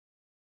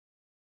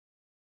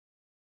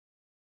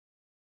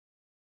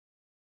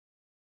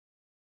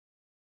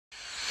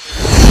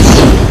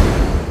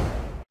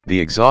The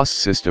exhaust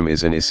system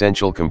is an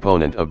essential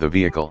component of the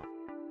vehicle.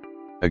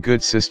 A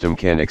good system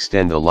can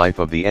extend the life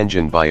of the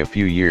engine by a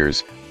few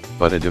years,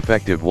 but a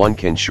defective one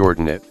can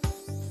shorten it.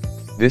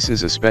 This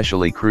is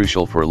especially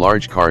crucial for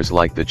large cars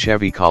like the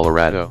Chevy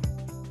Colorado.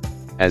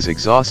 As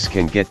exhausts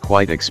can get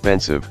quite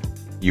expensive,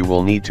 you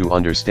will need to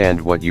understand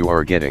what you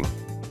are getting.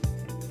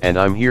 And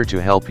I'm here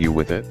to help you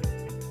with it.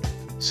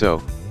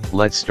 So,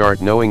 let's start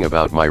knowing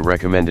about my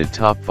recommended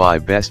top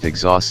 5 best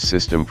exhaust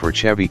system for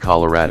Chevy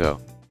Colorado.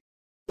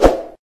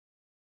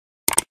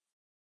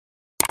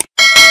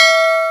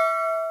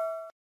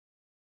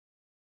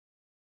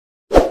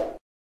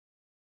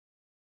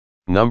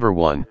 Number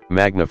 1,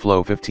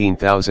 MagnaFlow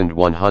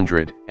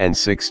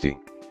 15160.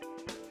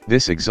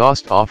 This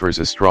exhaust offers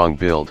a strong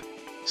build,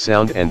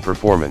 sound and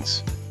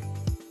performance.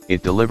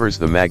 It delivers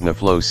the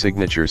MagnaFlow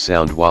signature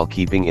sound while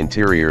keeping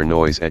interior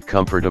noise at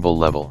comfortable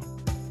level.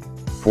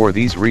 For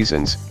these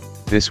reasons,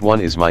 this one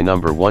is my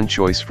number 1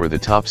 choice for the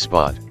top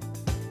spot.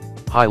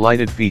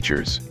 Highlighted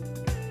features.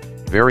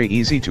 Very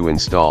easy to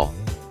install.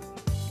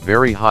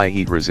 Very high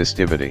heat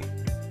resistivity.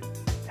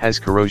 Has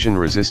corrosion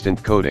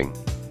resistant coating.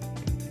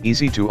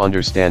 Easy to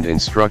understand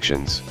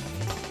instructions.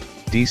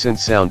 Decent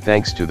sound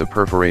thanks to the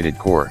perforated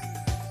core.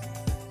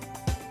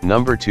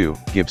 Number 2,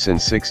 Gibson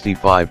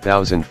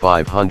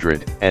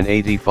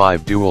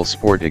 65585 Dual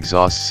Sport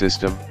Exhaust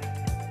System.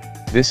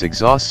 This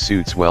exhaust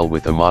suits well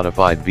with a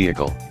modified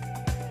vehicle.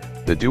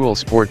 The Dual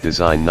Sport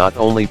design not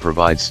only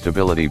provides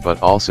stability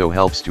but also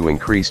helps to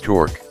increase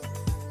torque.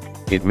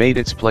 It made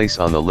its place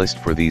on the list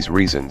for these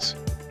reasons.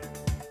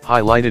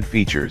 Highlighted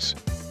features.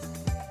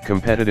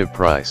 Competitive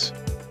price.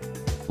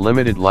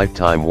 Limited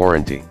lifetime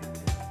warranty.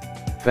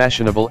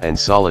 Fashionable and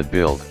solid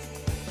build.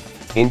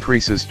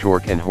 Increases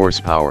torque and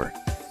horsepower.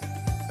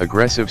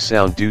 Aggressive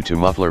sound due to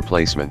muffler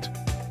placement.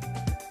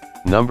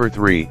 Number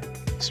 3,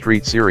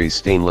 Street Series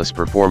Stainless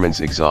Performance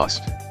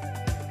Exhaust.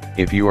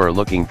 If you are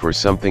looking for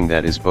something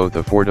that is both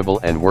affordable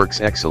and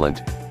works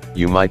excellent,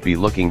 you might be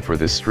looking for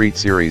the Street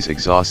Series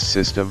exhaust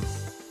system.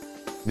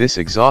 This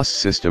exhaust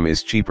system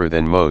is cheaper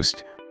than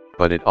most,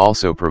 but it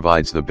also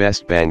provides the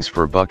best bangs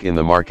for buck in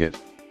the market.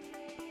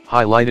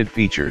 Highlighted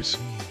features.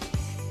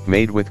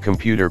 Made with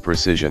computer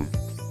precision.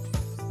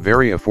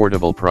 Very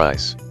affordable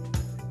price.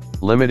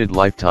 Limited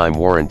lifetime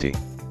warranty.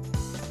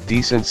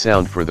 Decent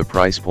sound for the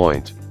price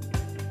point.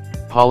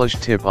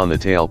 Polished tip on the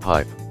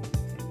tailpipe.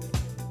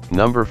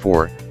 Number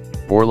 4,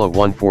 Borla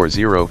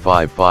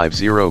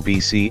 140550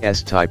 BC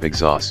S-type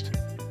exhaust.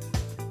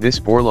 This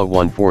Borla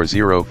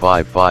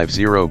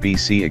 140550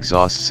 BC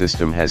exhaust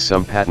system has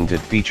some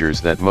patented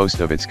features that most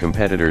of its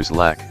competitors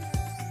lack.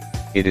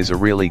 It is a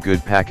really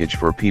good package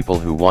for people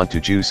who want to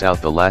juice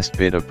out the last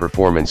bit of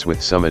performance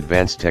with some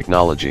advanced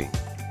technology.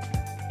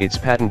 Its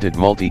patented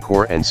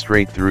multi-core and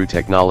straight-through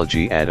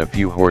technology add a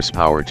few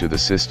horsepower to the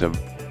system.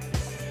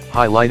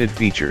 Highlighted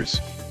features.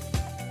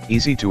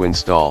 Easy to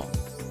install.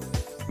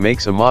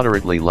 Makes a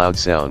moderately loud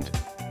sound.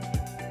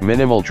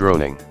 Minimal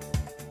droning.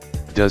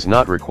 Does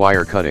not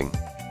require cutting.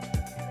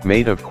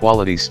 Made of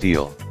quality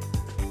steel.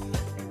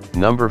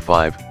 Number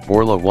 5,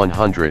 Borla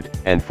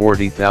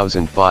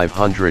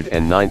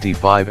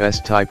 140595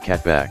 S-type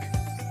catback.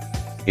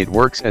 It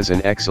works as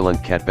an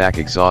excellent catback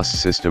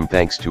exhaust system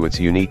thanks to its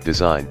unique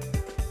design.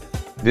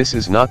 This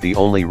is not the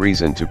only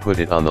reason to put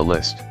it on the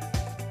list.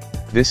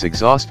 This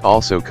exhaust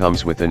also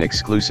comes with an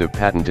exclusive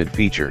patented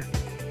feature.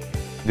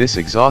 This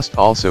exhaust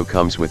also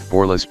comes with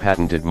Borla's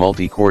patented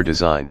multi-core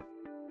design.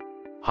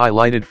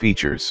 Highlighted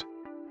features.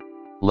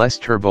 Less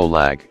turbo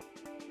lag.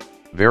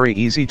 Very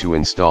easy to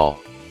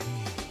install.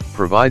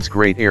 Provides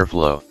great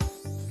airflow.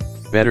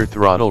 Better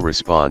throttle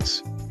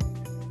response.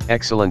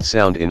 Excellent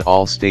sound in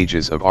all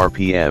stages of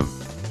RPM.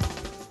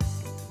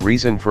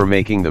 Reason for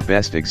making the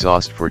best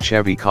exhaust for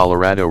Chevy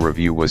Colorado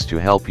review was to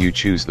help you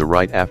choose the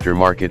right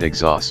aftermarket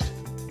exhaust.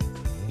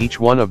 Each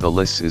one of the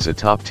lists is a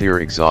top-tier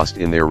exhaust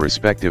in their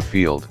respective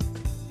field.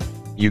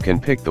 You can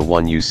pick the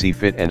one you see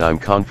fit and I'm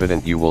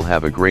confident you will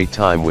have a great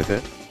time with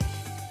it.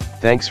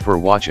 Thanks for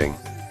watching.